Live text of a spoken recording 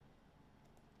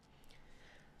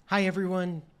Hi,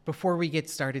 everyone. Before we get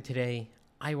started today,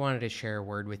 I wanted to share a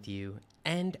word with you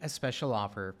and a special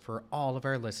offer for all of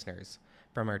our listeners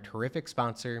from our terrific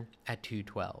sponsor at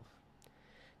 212.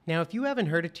 Now, if you haven't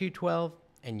heard of 212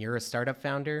 and you're a startup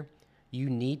founder, you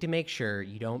need to make sure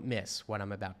you don't miss what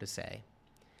I'm about to say.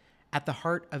 At the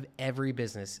heart of every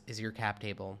business is your cap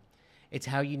table. It's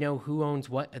how you know who owns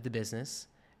what of the business,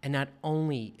 and not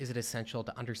only is it essential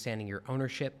to understanding your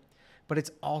ownership, but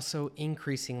it's also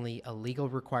increasingly a legal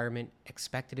requirement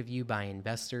expected of you by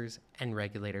investors and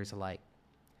regulators alike.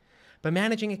 But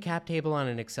managing a cap table on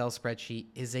an Excel spreadsheet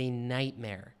is a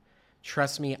nightmare.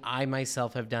 Trust me, I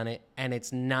myself have done it, and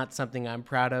it's not something I'm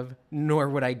proud of, nor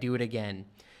would I do it again.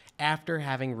 After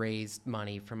having raised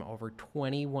money from over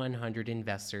 2,100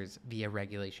 investors via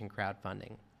regulation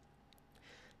crowdfunding.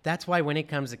 That's why when it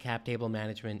comes to cap table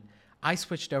management, I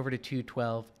switched over to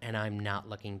 212 and I'm not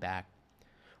looking back.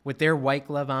 With their white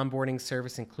glove onboarding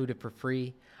service included for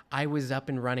free, I was up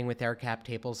and running with our cap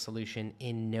table solution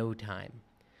in no time.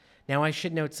 Now, I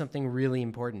should note something really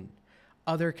important.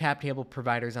 Other cap table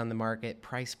providers on the market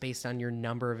price based on your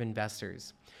number of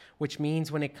investors, which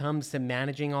means when it comes to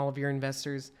managing all of your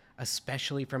investors,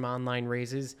 especially from online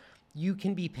raises, you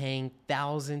can be paying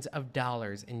thousands of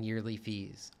dollars in yearly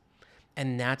fees.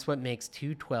 And that's what makes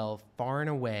 212 far and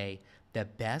away the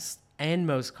best and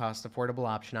most cost affordable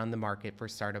option on the market for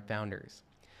startup founders.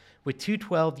 With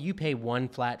 212, you pay one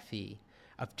flat fee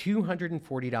of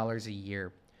 $240 a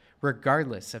year,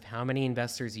 regardless of how many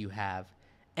investors you have,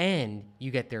 and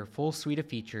you get their full suite of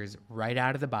features right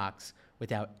out of the box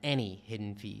without any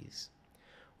hidden fees.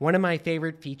 One of my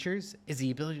favorite features is the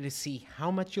ability to see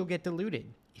how much you'll get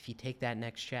diluted if you take that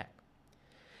next check.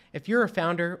 If you're a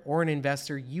founder or an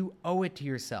investor, you owe it to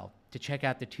yourself to check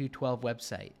out the 212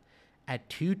 website at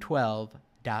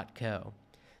 212.co.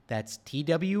 That's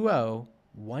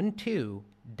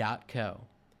TWO12.co.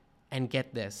 And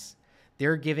get this,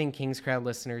 they're giving King's Crowd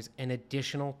listeners an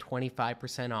additional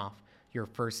 25% off your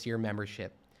first year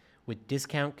membership with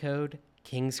discount code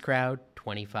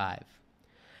KingsCrowd25.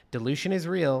 Dilution is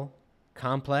real,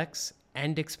 complex,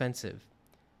 and expensive.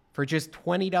 For just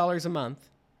 $20 a month,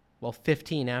 well,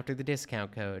 15 after the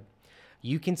discount code,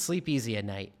 you can sleep easy at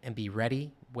night and be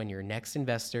ready when your next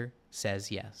investor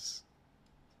says yes.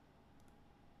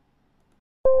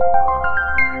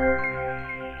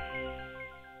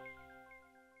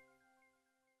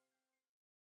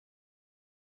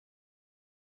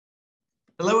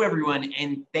 Hello, everyone,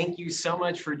 and thank you so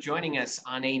much for joining us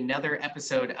on another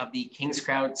episode of the King's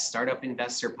Crowd Startup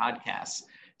Investor Podcast.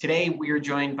 Today, we are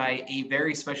joined by a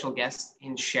very special guest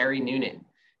in Sherry Noonan.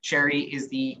 Sherry is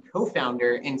the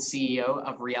co-founder and CEO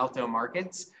of Rialto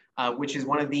Markets, which is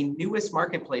one of the newest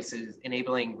marketplaces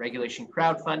enabling regulation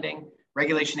crowdfunding,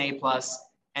 Regulation A+,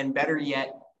 and better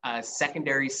yet,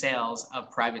 secondary sales of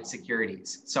private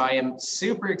securities. So I am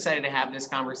super excited to have this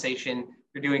conversation.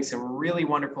 They're doing some really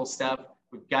wonderful stuff.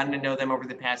 We've gotten to know them over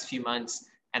the past few months,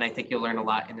 and I think you'll learn a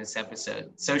lot in this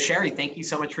episode. So Sherry, thank you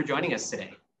so much for joining us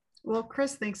today. Well,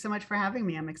 Chris, thanks so much for having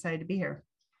me. I'm excited to be here.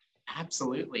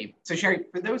 Absolutely. So Sherry,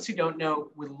 for those who don't know,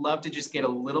 would love to just get a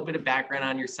little bit of background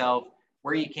on yourself,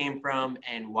 where you came from,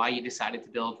 and why you decided to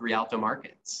build Rialto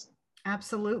Markets.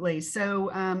 Absolutely.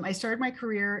 So I started my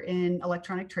career in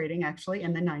electronic trading, actually,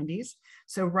 in the 90s.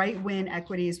 So right when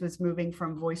equities was moving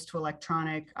from voice to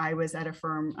electronic, I was at a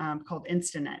firm called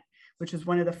Instanet, which was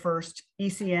one of the first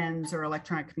ECNs or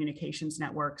electronic communications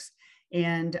networks.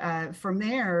 And from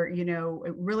there,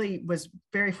 it really was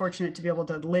very fortunate to be able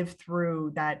to live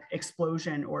through that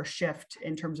explosion or shift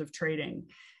in terms of trading.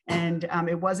 And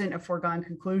it wasn't a foregone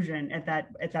conclusion at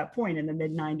that point in the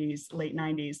mid 90s, late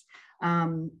 90s.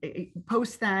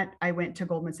 Post that, I went to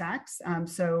Goldman Sachs.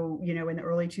 So, in the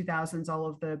early 2000s, all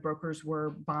of the brokers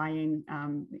were buying,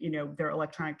 their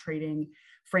electronic trading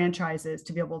franchises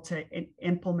to be able to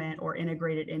implement or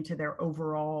integrate it into their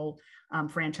overall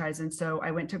franchise. And so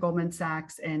I went to Goldman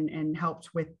Sachs and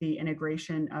helped with the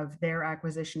integration of their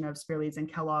acquisition of Spear Leeds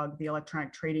and Kellogg, the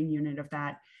electronic trading unit of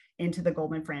that, into the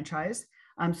Goldman franchise.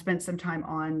 Spent some time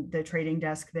on the trading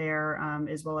desk there,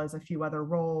 as well as a few other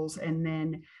roles, and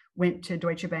then went to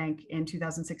Deutsche Bank in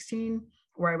 2016,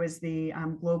 where I was the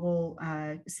global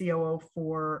COO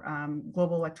for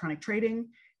global electronic trading,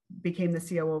 became the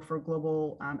COO for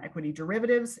global equity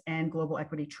derivatives and global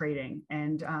equity trading.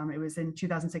 And it was in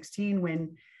 2016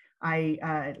 when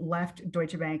I left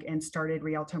Deutsche Bank and started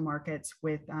Rialto Markets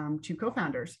with two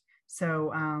co-founders.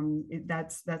 So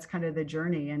that's kind of the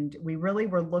journey. And we really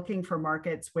were looking for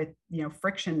markets with,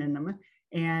 friction in them.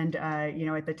 And,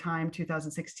 at the time,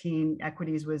 2016,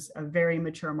 equities was a very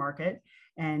mature market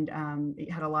and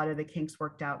it had a lot of the kinks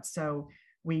worked out. So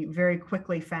we very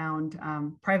quickly found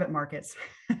private markets.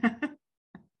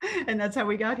 And that's how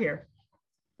we got here.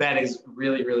 That is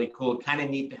really, really cool. Kind of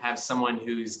neat to have someone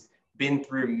who's been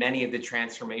through many of the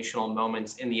transformational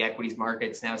moments in the equities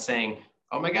markets now saying,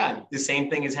 oh my God, the same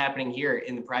thing is happening here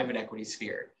in the private equity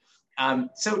sphere.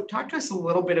 So talk to us a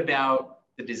little bit about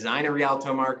the design of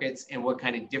Rialto markets and what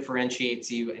kind of differentiates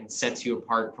you and sets you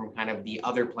apart from kind of the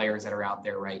other players that are out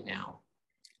there right now.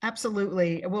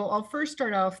 Absolutely. Well, I'll first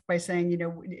start off by saying,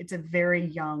 it's a very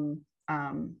young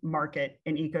market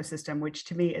and ecosystem, which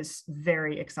to me is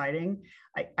very exciting.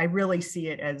 I really see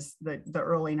it as the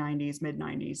early 90s, mid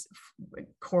 90s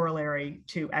corollary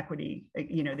to equity,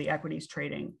 the equities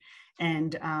trading.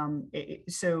 And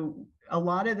so a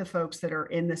lot of the folks that are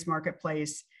in this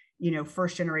marketplace,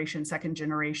 first generation, second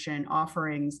generation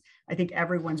offerings, I think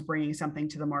everyone's bringing something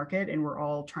to the market, and we're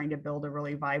all trying to build a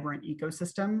really vibrant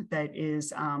ecosystem that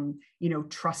is,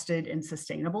 trusted and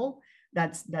sustainable.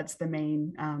 That's the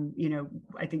main,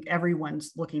 I think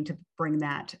everyone's looking to bring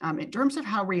that. In terms of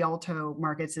how Rialto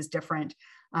Markets is different,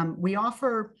 we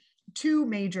offer two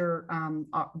major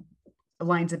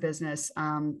lines of business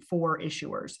for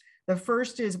issuers. The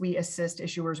first is we assist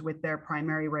issuers with their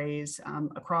primary raise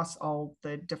across all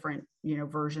the different,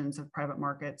 versions of private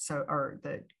markets, or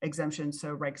the exemptions,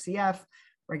 so Reg CF,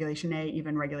 Regulation A,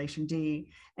 even Regulation D.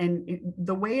 And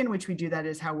the way in which we do that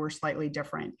is how we're slightly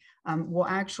different. We'll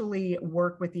actually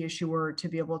work with the issuer to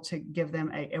be able to give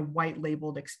them a white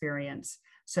labeled experience.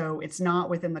 So it's not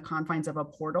within the confines of a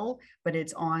portal, but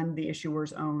it's on the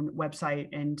issuer's own website.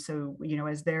 And so,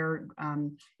 as they're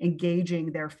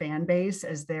engaging their fan base,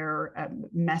 as they're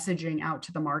messaging out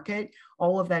to the market,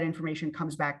 all of that information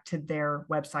comes back to their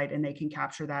website, and they can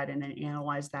capture that and then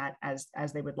analyze that as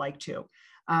they would like to.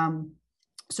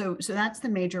 So that's the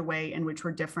major way in which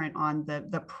we're different on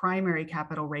the primary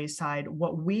capital raise side.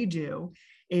 What we do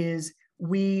is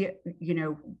we,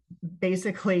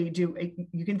 basically do,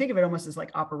 you can think of it almost as like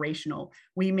operational.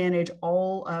 We manage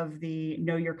all of the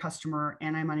know your customer,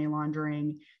 anti-money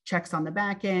laundering, checks on the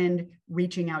back end,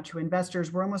 reaching out to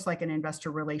investors. We're almost like an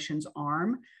investor relations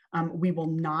arm. We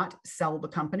will not sell the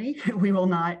company. We will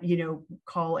not,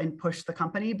 call and push the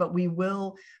company, but we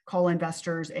will call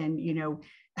investors and,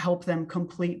 help them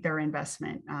complete their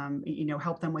investment,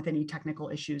 help them with any technical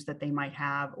issues that they might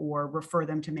have, or refer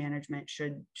them to management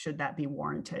should that be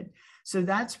warranted. So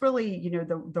that's really,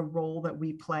 the role that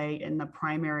we play in the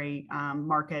primary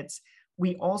markets.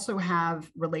 We also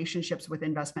have relationships with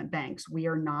investment banks. We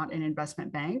are not an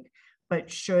investment bank,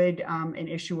 but should an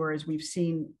issuer, as we've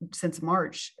seen since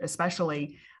March,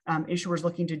 especially issuers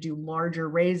looking to do larger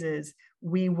raises,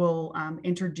 we will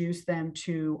introduce them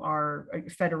to our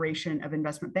Federation of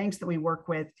Investment Banks that we work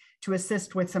with to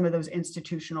assist with some of those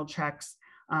institutional checks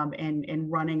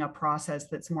and running a process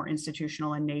that's more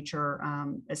institutional in nature,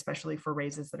 especially for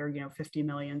raises that are, 50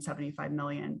 million, 75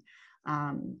 million.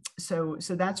 So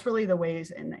that's really the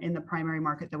ways in the primary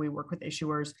market that we work with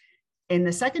issuers. In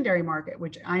the secondary market,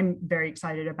 which I'm very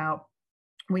excited about,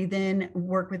 we then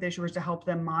work with issuers to help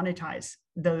them monetize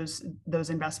those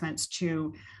investments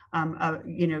to,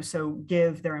 so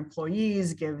give their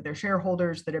employees, give their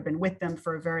shareholders that have been with them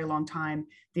for a very long time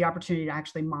the opportunity to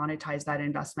actually monetize that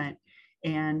investment.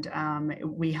 And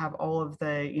we have all of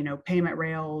the, payment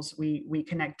rails. We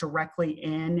connect directly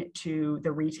into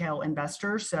the retail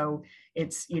investor. So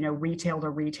it's, retail to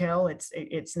retail.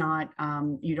 It's not,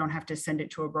 you don't have to send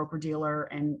it to a broker dealer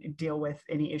and deal with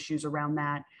any issues around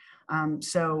that.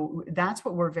 So that's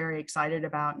what we're very excited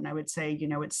about. And I would say,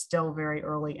 it's still very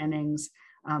early innings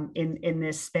in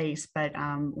this space, but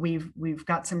we've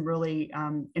got some really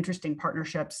interesting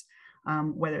partnerships,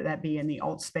 whether that be in the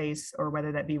alt space, or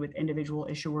whether that be with individual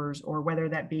issuers, or whether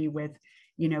that be with,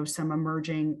 some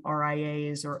emerging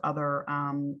RIAs or other,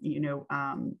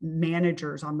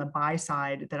 managers on the buy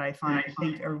side that I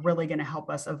think are really going to help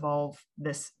us evolve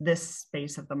this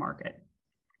space of the market.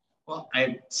 Well, I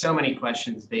have so many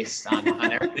questions based on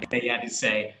everything that you had to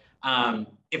say.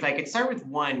 If I could start with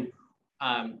one,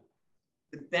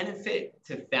 the benefit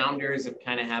to founders of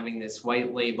kind of having this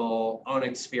white label, own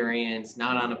experience,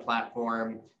 not on a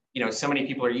platform. So many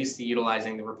people are used to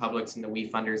utilizing the Republics and the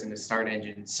WeFunders and the Start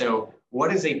Engine. So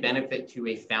what is a benefit to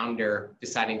a founder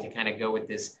deciding to kind of go with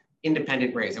this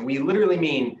independent raise? And we literally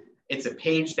mean it's a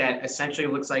page that essentially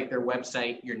looks like their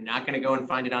website. You're not going to go and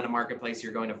find it on a marketplace.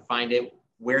 You're going to find it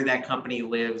where that company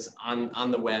lives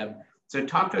on the web. So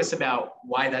talk to us about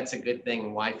why that's a good thing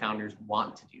and why founders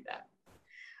want to do that.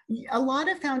 A lot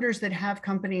of founders that have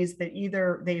companies that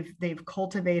either they've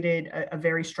cultivated a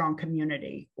very strong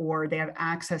community, or they have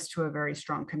access to a very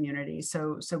strong community.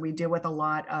 So we deal with a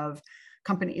lot of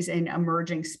companies in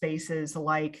emerging spaces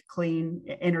like clean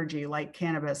energy, like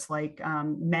cannabis, like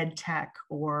med tech,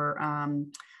 or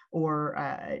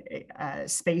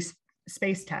space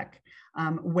tech,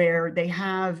 where they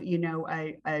have,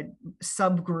 a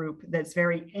subgroup that's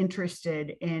very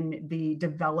interested in the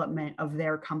development of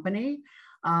their company,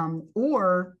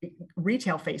 or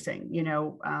retail facing,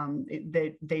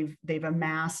 they've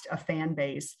amassed a fan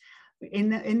base.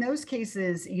 In those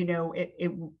cases,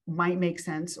 it might make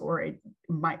sense, or it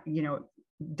might,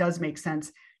 does make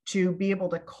sense to be able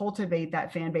to cultivate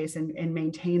that fan base and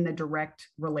maintain the direct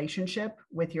relationship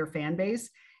with your fan base.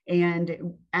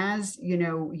 And as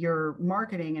you're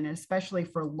marketing, and especially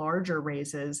for larger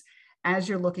raises, as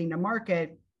you're looking to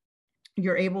market,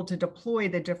 you're able to deploy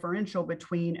the differential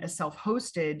between a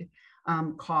self-hosted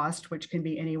cost, which can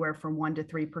be anywhere from 1% to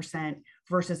 3%,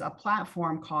 versus a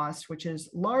platform cost, which is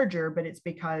larger, but it's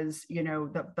because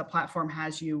the platform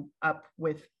has you up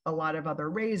with a lot of other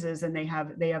raises, and they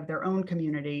have their own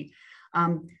community.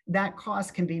 That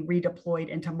cost can be redeployed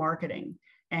into marketing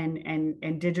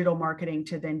and digital marketing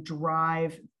to then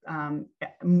drive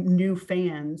new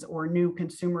fans or new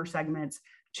consumer segments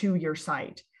to your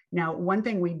site. Now, one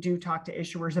thing we do talk to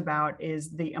issuers about is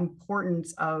the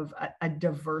importance of a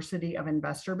diversity of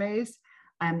investor base,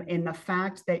 and the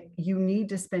fact that you need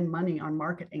to spend money on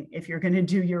marketing if you're going to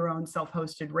do your own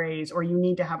self-hosted raise, or you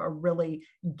need to have a really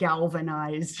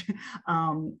galvanized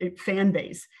fan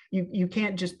base. You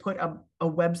can't just put a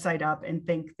website up and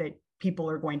think that people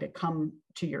are going to come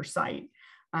to your site.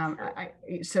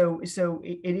 So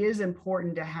it is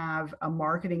important to have a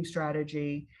marketing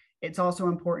strategy. It's also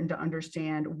important to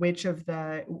understand which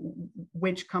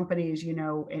companies,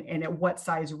 and at what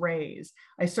size raise.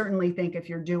 I certainly think if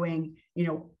you're doing,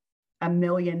 $1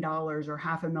 million or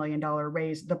 $500,000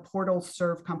 raise, the portals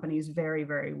serve companies very,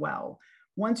 very well.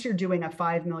 Once you're doing a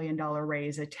 $5 million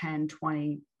raise, a 10,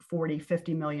 20, 40,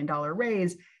 $50 million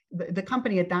raise, the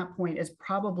company at that point is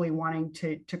probably wanting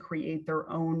to create their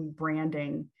own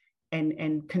branding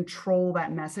and control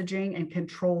that messaging and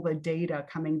control the data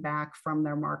coming back from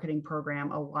their marketing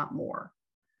program a lot more.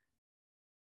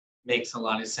 Makes a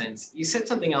lot of sense. You said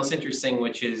something else interesting,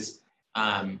 which is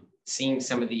seeing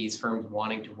some of these firms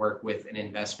wanting to work with an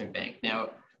investment bank.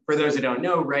 Now, for those that don't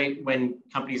know, right, when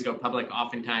companies go public,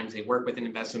 oftentimes they work with an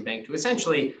investment bank to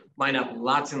essentially line up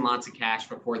lots and lots of cash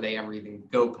before they ever even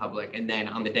go public. And then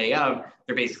on the day of,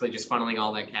 they're basically just funneling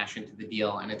all that cash into the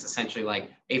deal. And it's essentially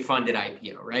like a funded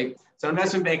IPO, right? So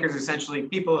investment bankers are essentially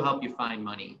people who help you find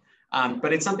money.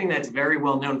 But it's something that's very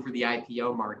well known for the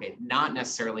IPO market, not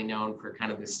necessarily known for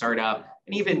kind of the startup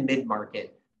and even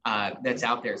mid-market that's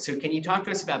out there. So can you talk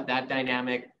to us about that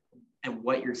dynamic and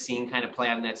what you're seeing kind of play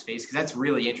out in that space? Because that's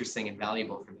really interesting and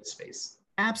valuable for this space.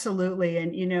 Absolutely.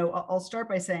 And, I'll start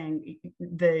by saying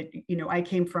that, I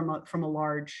came from a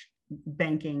large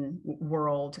banking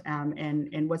world.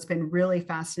 And what's been really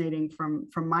fascinating from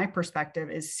my perspective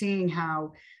is seeing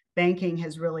how banking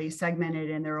has really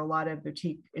segmented, and there are a lot of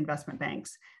boutique investment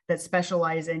banks that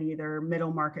specialize in either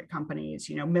middle market companies,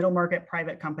 middle market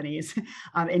private companies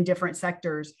in different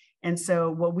sectors. And so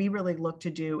what we really look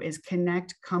to do is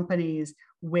connect companies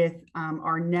with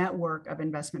our network of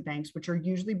investment banks, which are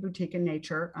usually boutique in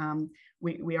nature.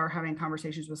 We are having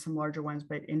conversations with some larger ones,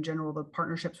 but in general, the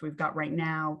partnerships we've got right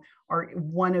now are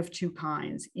one of two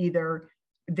kinds. Either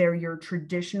they're your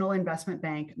traditional investment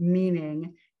bank,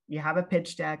 meaning you have a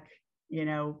pitch deck,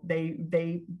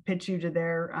 they pitch you to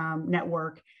their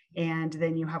network, and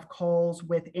then you have calls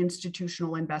with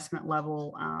institutional investment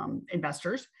level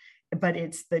investors. But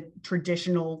it's the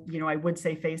traditional, I would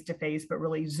say face-to-face, but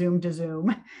really Zoom to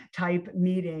Zoom type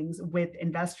meetings with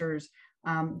investors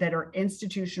that are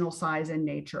institutional size in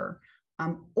nature,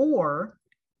 or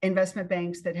investment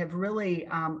banks that have really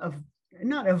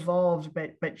not evolved,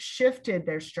 but shifted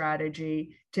their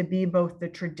strategy to be both the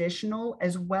traditional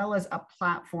as well as a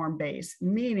platform base,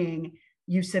 meaning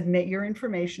you submit your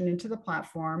information into the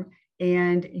platform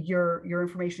and your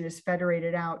information is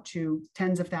federated out to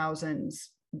tens of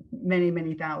thousands,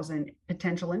 many thousand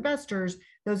potential investors.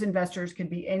 Those investors could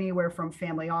be anywhere from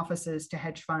family offices to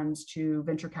hedge funds to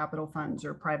venture capital funds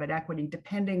or private equity,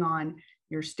 depending on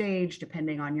your stage,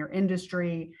 depending on your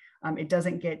industry. It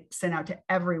doesn't get sent out to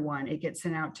everyone. It gets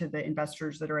sent out to the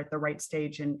investors that are at the right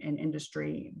stage in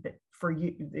industry that for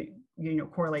you,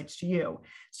 correlates to you.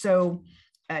 So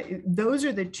those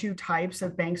are the two types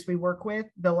of banks we work with.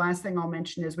 The last thing I'll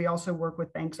mention is we also work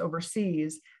with banks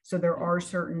overseas. So there are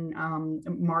certain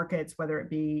markets, whether it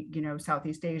be,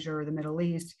 Southeast Asia or the Middle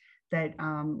East, that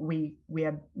we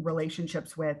have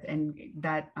relationships with, and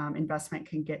that investment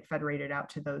can get federated out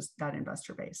to that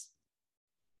investor base.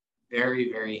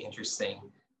 Very, very interesting.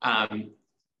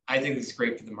 I think this is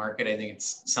great for the market. I think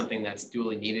it's something that's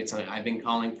duly needed. Something I've been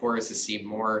calling for is to see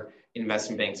more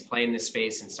investment banks play in this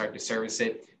space and start to service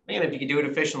it. And if you can do it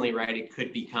efficiently, right, it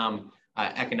could become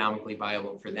economically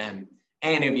viable for them.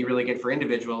 And it'd be really good for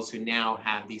individuals who now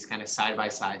have these kind of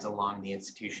side-by-sides along the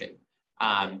institution.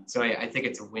 So I think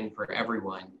it's a win for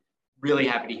everyone. Really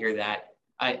happy to hear that.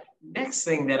 Next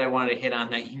thing that I wanted to hit on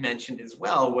that you mentioned as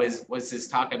well was this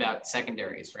talk about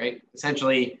secondaries, right?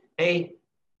 Essentially, hey,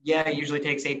 yeah, it usually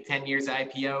takes 8 to 10 years to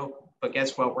IPO, but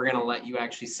guess what? We're going to let you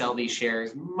actually sell these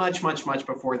shares much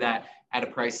before that at a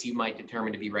price you might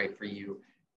determine to be right for you.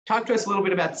 Talk to us a little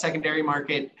bit about the secondary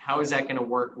market. How is that going to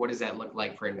work? What does that look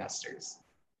like for investors?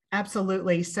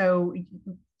 Absolutely. So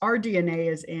our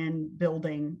DNA is in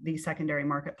building these secondary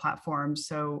market platforms.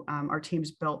 So our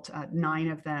team's built 9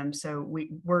 of them. So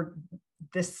we're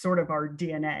this sort of our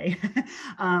DNA,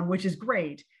 which is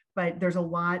great. But there's a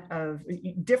lot of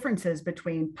differences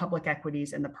between public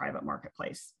equities and the private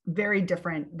marketplace. Very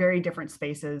different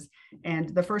spaces. And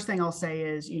the first thing I'll say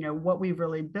is, what we've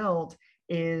really built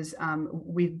is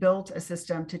we've built a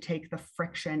system to take the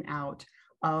friction out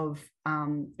of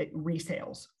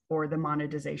resales or the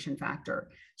monetization factor.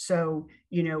 So,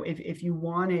 if you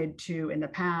wanted to, in the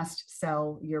past,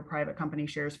 sell your private company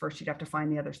shares, first you'd have to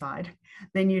find the other side.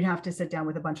 Then you'd have to sit down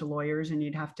with a bunch of lawyers and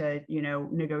you'd have to,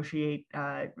 negotiate,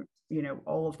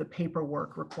 all of the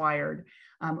paperwork required.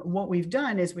 What we've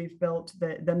done is we've built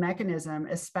the mechanism,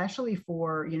 especially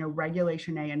for,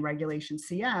 Regulation A and Regulation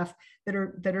CF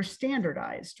that are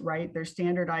standardized, right? They're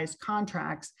standardized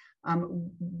contracts.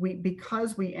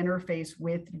 Because we interface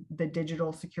with the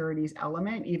digital securities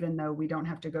element, even though we don't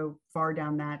have to go far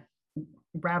down that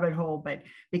rabbit hole, but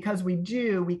because we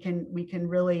do, we can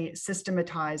really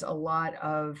systematize a lot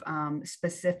of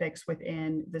specifics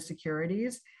within the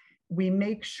securities. We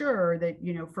make sure that,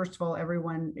 first of all,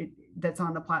 everyone that's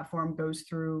on the platform goes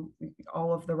through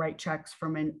all of the right checks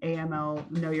from an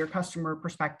AML, know your customer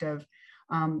perspective.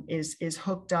 Is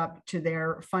hooked up to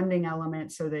their funding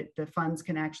element so that the funds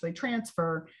can actually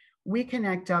transfer. We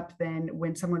connect up then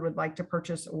when someone would like to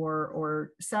purchase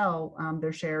or sell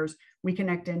their shares, we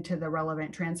connect into the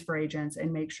relevant transfer agents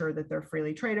and make sure that they're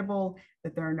freely tradable,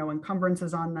 that there are no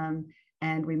encumbrances on them.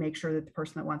 And we make sure that the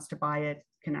person that wants to buy it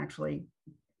can actually,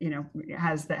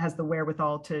 has the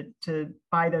wherewithal to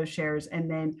buy those shares.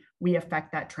 And then we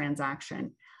affect that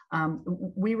transaction.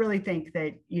 We really think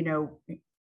that,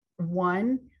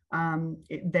 one,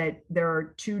 that there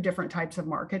are 2 different types of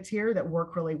markets here that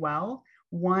work really well.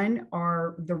 One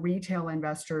are the retail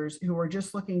investors who are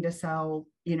just looking to sell,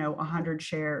 100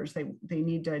 shares. They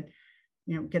need to,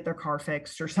 get their car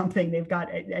fixed or something. They've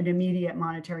got an immediate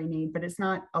monetary need, but it's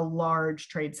not a large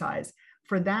trade size.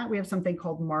 For that, we have something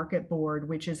called Market Board,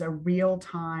 which is a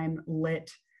real-time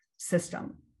lit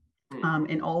system.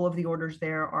 And all of the orders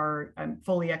there are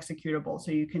fully executable.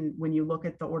 So you can, when you look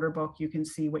at the order book, you can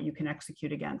see what you can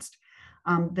execute against.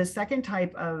 The second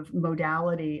type of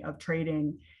modality of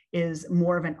trading is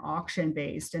more of an auction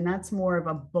based, and that's more of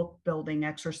a book building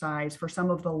exercise for some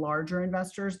of the larger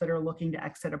investors that are looking to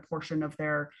exit a portion of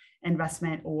their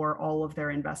investment or all of their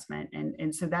investment.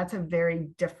 And so that's a very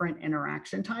different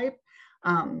interaction type.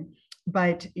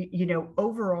 But,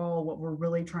 overall, what we're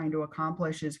really trying to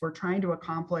accomplish is we're trying to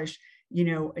accomplish,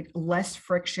 less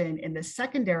friction in the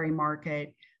secondary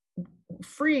market,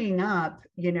 freeing up,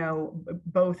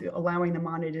 both allowing the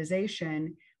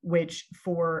monetization, which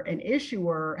for an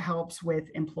issuer helps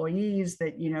with employees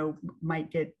that,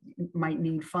 might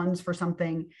need funds for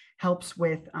something, helps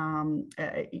with,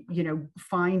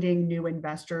 finding new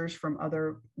investors from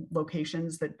other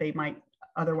locations that they might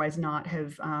otherwise not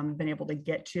have been able to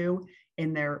get to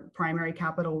in their primary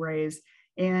capital raise,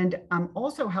 and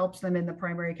also helps them in the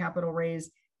primary capital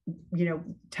raise,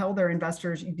 tell their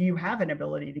investors, you have an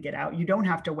ability to get out. You don't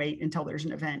have to wait until there's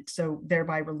an event. So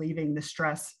thereby relieving the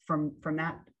stress from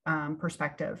that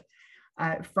perspective.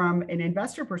 From an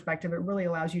investor perspective, it really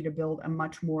allows you to build a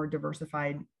much more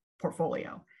diversified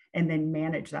portfolio and then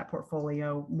manage that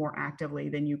portfolio more actively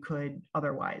than you could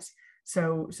otherwise.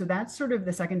 So that's sort of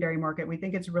the secondary market. We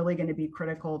think it's really going to be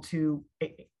critical to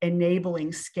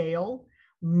enabling scale,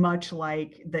 much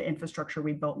like the infrastructure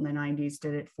we built in the 90s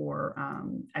did it for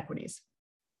equities.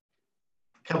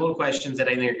 A couple of questions that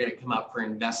I think are going to come up for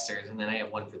investors, and then I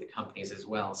have one for the companies as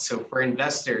well. So for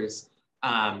investors,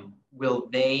 will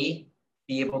they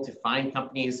be able to find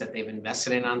companies that they've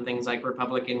invested in on things like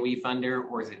Republican WeFunder,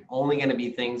 or is it only going to be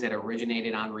things that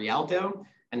originated on Rialto?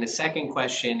 And the second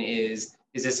question is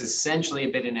this essentially a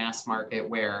bid and ask market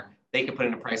where they can put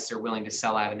in a price they're willing to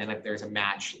sell at, and then if there's a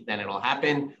match, then it'll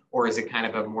happen? Or is it kind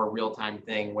of a more real-time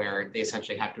thing where they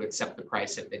essentially have to accept the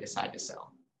price if they decide to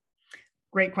sell?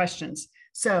 Great questions.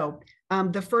 So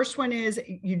the first one is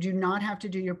you do not have to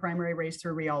do your primary raise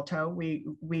through Rialto.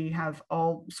 We have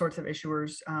all sorts of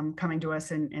issuers coming to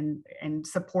us and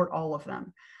support all of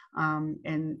them.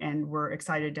 And we're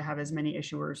excited to have as many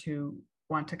issuers who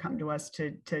want to come to us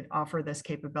to offer this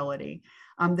capability.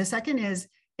 The second is,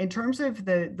 in terms of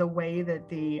the way that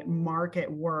the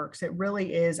market works, it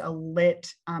really is a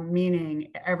lit, meaning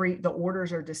the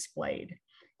orders are displayed.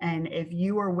 And if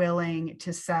you are willing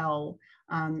to sell,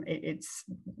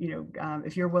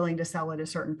 if you're willing to sell at a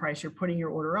certain price, you're putting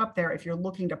your order up there. If you're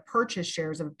looking to purchase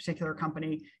shares of a particular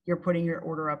company, you're putting your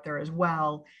order up there as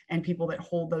well. And people that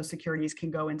hold those securities can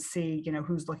go and see,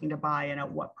 who's looking to buy and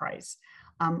at what price.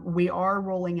 We are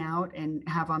rolling out and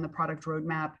have on the product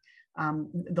roadmap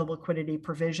the liquidity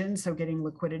provision, so getting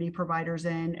liquidity providers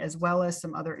in, as well as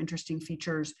some other interesting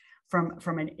features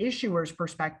from an issuer's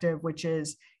perspective, which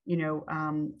is,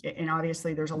 and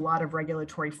obviously there's a lot of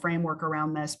regulatory framework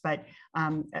around this, but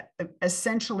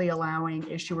essentially allowing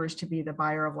issuers to be the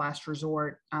buyer of last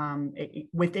resort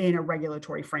within a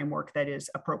regulatory framework that is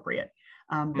appropriate.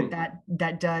 But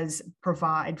that does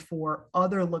provide for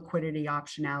other liquidity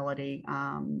optionality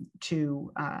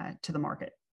to the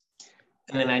market.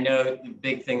 And then I know the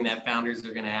big thing that founders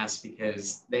are going to ask,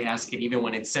 because they ask it even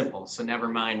when it's simple, so never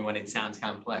mind when it sounds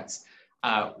complex.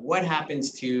 What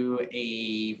happens to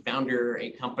a founder,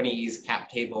 a company's cap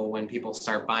table when people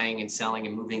start buying and selling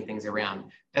and moving things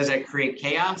around? Does that create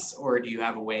chaos, or do you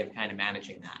have a way of kind of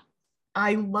managing that?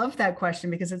 I love that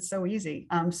question because it's so easy.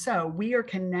 So we are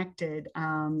connected.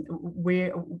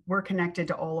 We're connected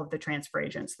to all of the transfer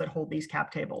agents that hold these cap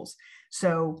tables.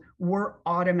 So we're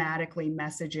automatically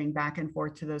messaging back and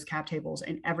forth to those cap tables,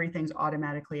 and everything's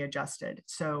automatically adjusted.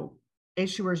 So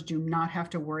issuers do not have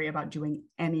to worry about doing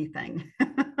anything.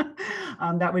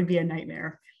 That would be a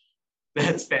nightmare.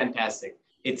 That's fantastic.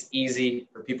 It's easy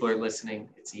for people who are listening.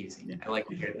 It's easy. Yeah. I like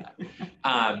to hear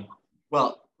that.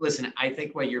 Well, listen, I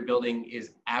think what you're building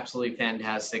is absolutely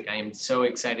fantastic. I am so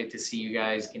excited to see you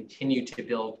guys continue to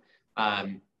build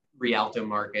Rialto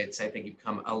Markets. I think you've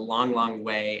come a long, long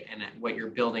way, and what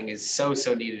you're building is so,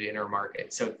 so needed in our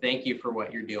market. So thank you for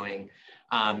what you're doing.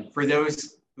 For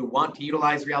those who want to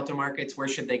utilize Rialto Markets, where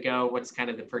should they go? What's kind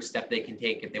of the first step they can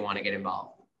take if they want to get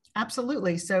involved?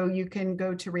 Absolutely. So you can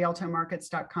go to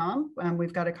rialtomarkets.com.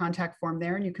 We've got a contact form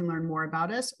there, and you can learn more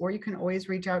about us, or you can always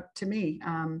reach out to me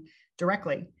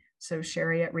directly. So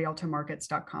Sherry at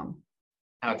rialtomarkets.com.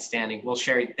 Outstanding. Well,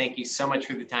 Sherry, thank you so much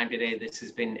for the time today. This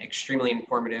has been extremely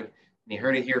informative. And you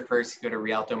heard it here first. Go to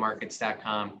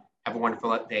rialtomarkets.com. Have a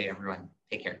wonderful day, everyone.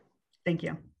 Take care. Thank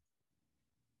you.